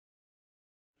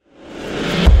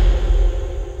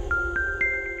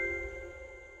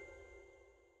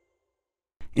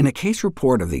In a case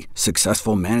report of the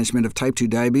successful management of type 2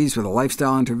 diabetes with a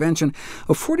lifestyle intervention,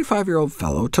 a 45-year-old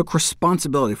fellow took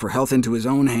responsibility for health into his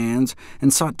own hands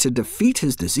and sought to defeat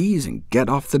his disease and get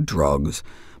off the drugs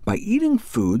by eating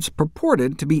foods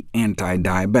purported to be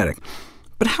anti-diabetic.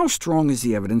 But how strong is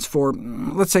the evidence for,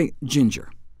 let's say,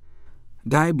 ginger?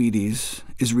 Diabetes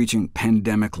is reaching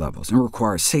pandemic levels and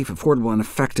requires safe, affordable, and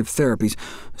effective therapies.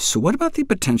 So what about the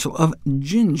potential of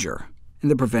ginger in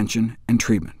the prevention and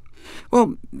treatment?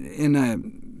 Well, in a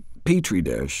Petri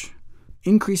dish,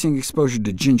 increasing exposure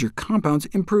to ginger compounds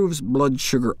improves blood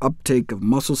sugar uptake of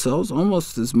muscle cells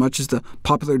almost as much as the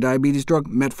popular diabetes drug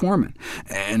metformin.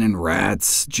 And in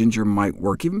rats, ginger might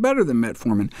work even better than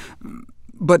metformin.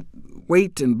 But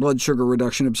weight and blood sugar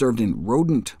reduction observed in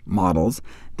rodent models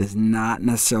does not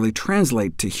necessarily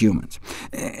translate to humans.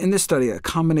 In this study, a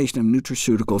combination of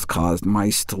nutraceuticals caused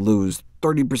mice to lose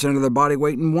 30% of their body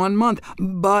weight in 1 month,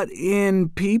 but in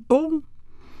people,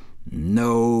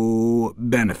 no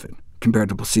benefit compared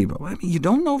to placebo. I mean, you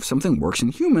don't know if something works in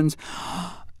humans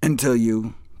until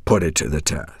you put it to the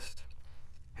test.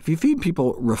 If you feed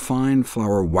people refined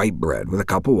flour white bread with a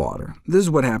cup of water, this is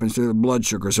what happens to their blood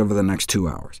sugars over the next 2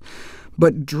 hours.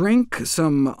 But drink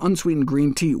some unsweetened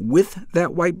green tea with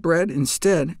that white bread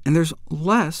instead, and there's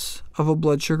less of a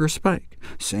blood sugar spike.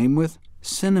 Same with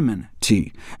cinnamon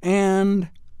tea, and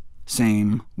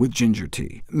same with ginger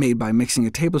tea, made by mixing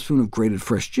a tablespoon of grated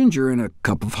fresh ginger in a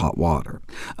cup of hot water.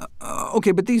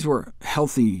 OK, but these were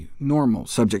healthy, normal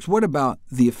subjects. What about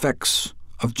the effects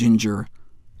of ginger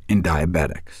in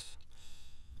diabetics?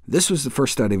 This was the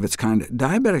first study of its kind.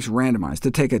 Diabetics randomized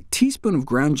to take a teaspoon of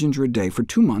ground ginger a day for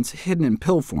 2 months, hidden in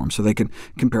pill form, so they could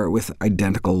compare it with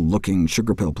identical-looking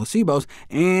sugar pill placebos,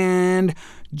 and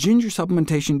ginger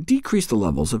supplementation decreased the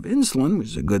levels of insulin, which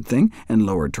is a good thing, and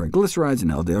lowered triglycerides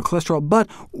and LDL cholesterol, but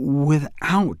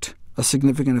without a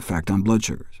significant effect on blood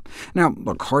sugars. Now,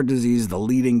 look, heart disease is the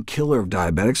leading killer of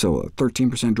diabetics, so a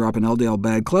 13% drop in LDL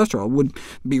bad cholesterol would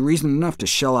be reason enough to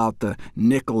shell out the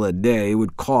nickel a day it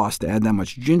would cost to add that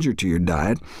much ginger to your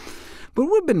diet. But it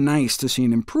would have been nice to see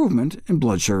an improvement in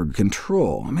blood sugar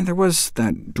control. I mean, there was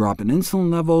that drop in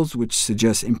insulin levels, which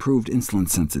suggests improved insulin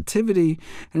sensitivity,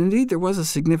 and indeed there was a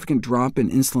significant drop in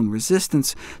insulin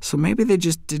resistance, so maybe they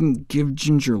just didn't give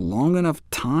ginger long enough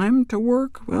time to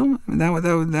work? Well,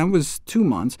 that was 2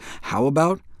 months. How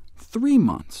about 3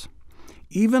 months?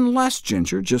 Even less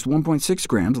ginger, just 1.6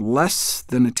 grams, less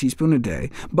than a teaspoon a day,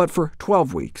 but for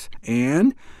 12 weeks.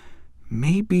 And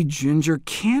maybe ginger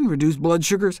can reduce blood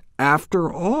sugars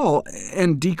after all,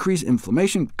 and decrease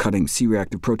inflammation, cutting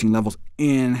C-reactive protein levels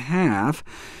in half.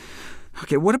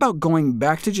 OK, what about going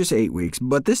back to just 8 weeks,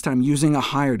 but this time using a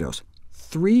higher dose,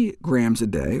 3 grams a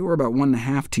day, or about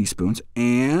 1.5 teaspoons,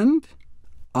 and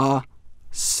a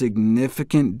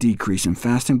significant decrease in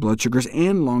fasting blood sugars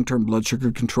and long-term blood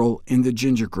sugar control in the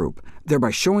ginger group,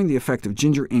 thereby showing the effect of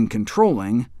ginger in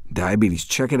controlling diabetes.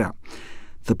 Check it out.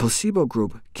 The placebo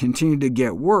group continued to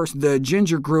get worse. The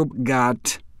ginger group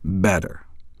got better.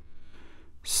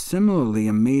 Similarly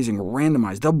amazing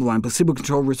randomized double-blind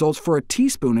placebo-controlled results for a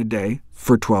teaspoon a day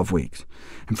for 12 weeks,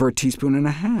 and for a teaspoon and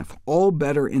a half. All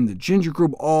better in the ginger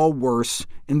group, all worse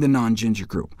in the non-ginger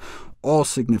group. All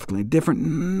significantly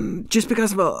different, just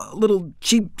because of a little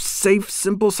cheap, safe,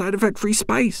 simple, side effect-free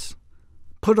spice.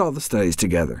 Put all the studies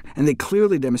together, and they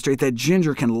clearly demonstrate that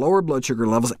ginger can lower blood sugar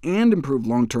levels and improve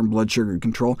long-term blood sugar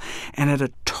control, and at a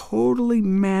totally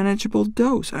manageable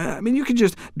dose. I mean, you could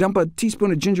just dump a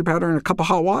teaspoon of ginger powder in a cup of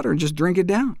hot water and just drink it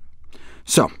down.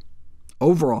 So,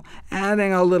 overall,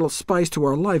 adding a little spice to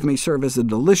our life may serve as a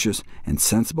delicious and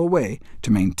sensible way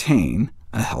to maintain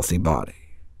a healthy body.